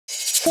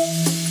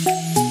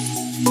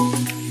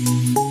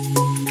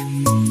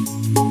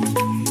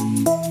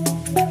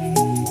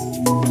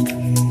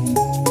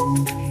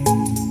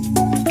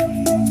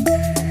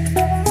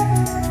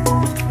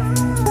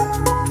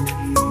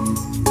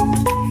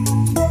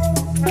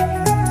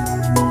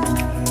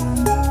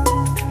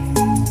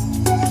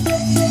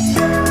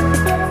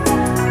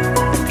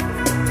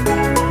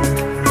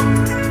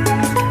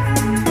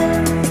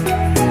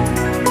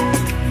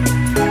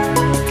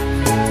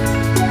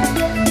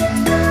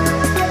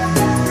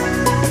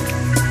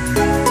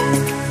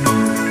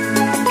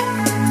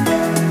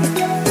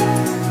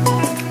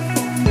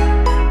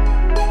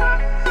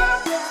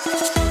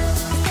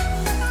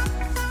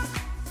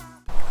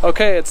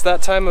Okay, it's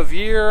that time of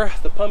year.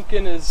 The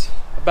pumpkin is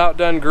about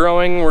done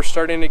growing. We're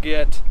starting to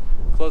get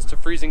close to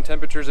freezing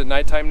temperatures at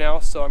nighttime now,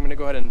 so I'm gonna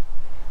go ahead and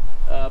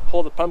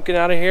pull the pumpkin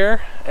out of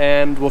here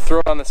and we'll throw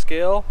it on the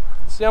scale,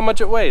 see how much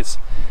it weighs.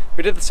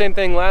 We did the same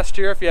thing last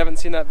year. If you haven't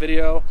seen that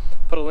video,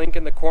 put a link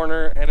in the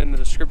corner and in the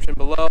description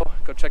below.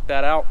 Go check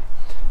that out.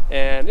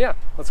 And yeah,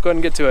 let's go ahead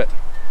and get to it.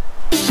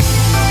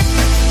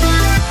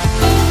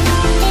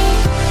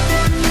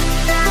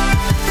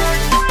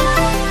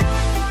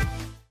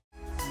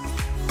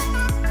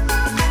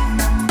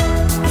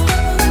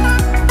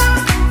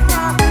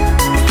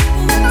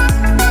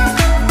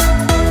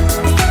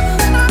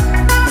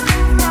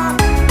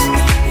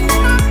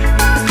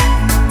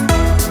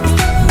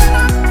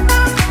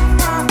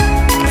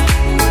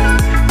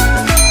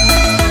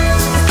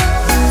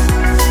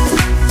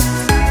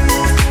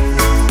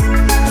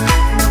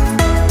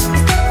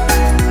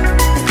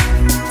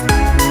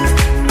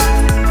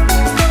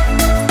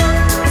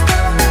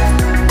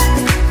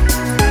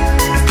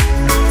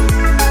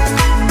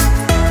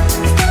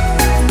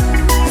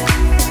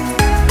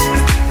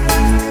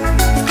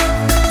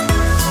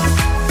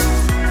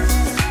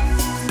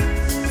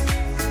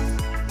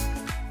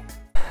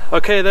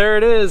 Okay, there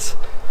it is.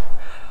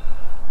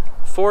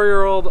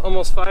 4-year-old,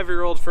 almost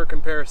 5-year-old for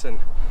comparison.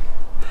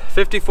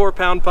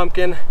 54-pound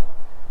pumpkin,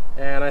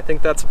 and I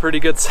think that's a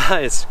pretty good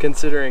size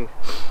considering.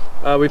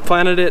 We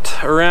planted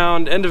it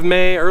around end of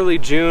May, early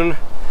June,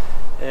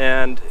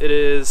 and it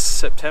is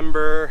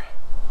September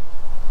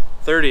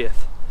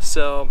 30th.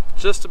 So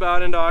just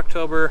about into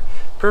October.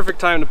 Perfect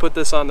time to put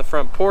this on the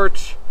front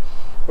porch.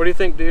 What do you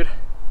think, dude?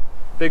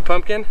 Big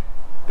pumpkin?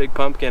 Big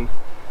pumpkin.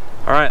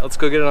 All right, let's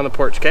go get it on the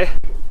porch, okay?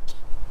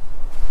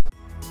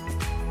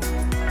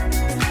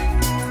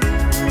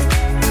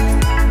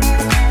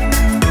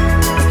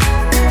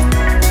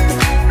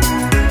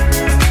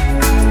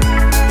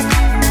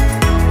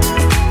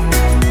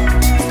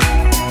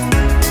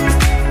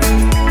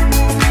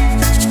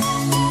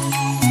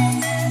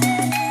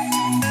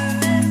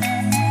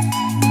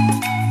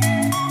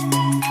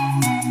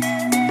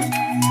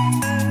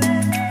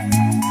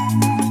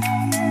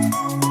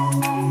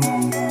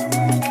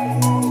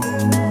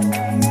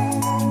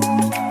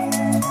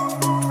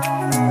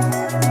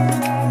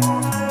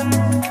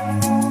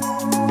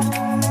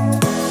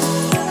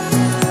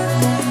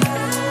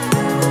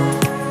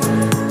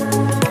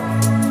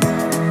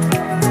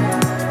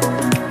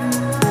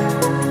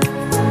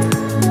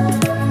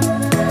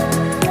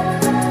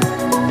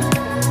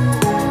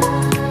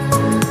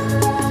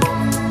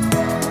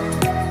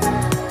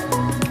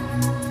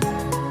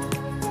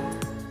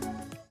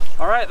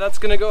 That's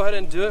gonna go ahead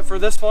and do it for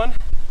this one.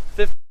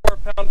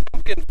 54-pound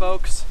pumpkin,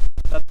 folks.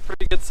 That's a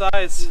pretty good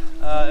size.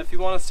 If you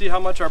want to see how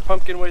much our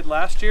pumpkin weighed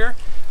last year,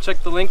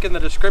 check the link in the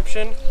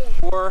description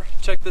or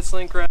check this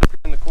link right up here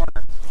in the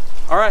corner.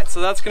 All right,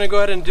 so that's gonna go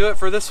ahead and do it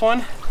for this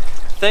one.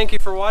 Thank you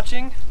for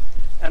watching,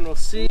 and we'll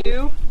see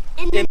you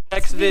in the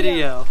next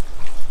video.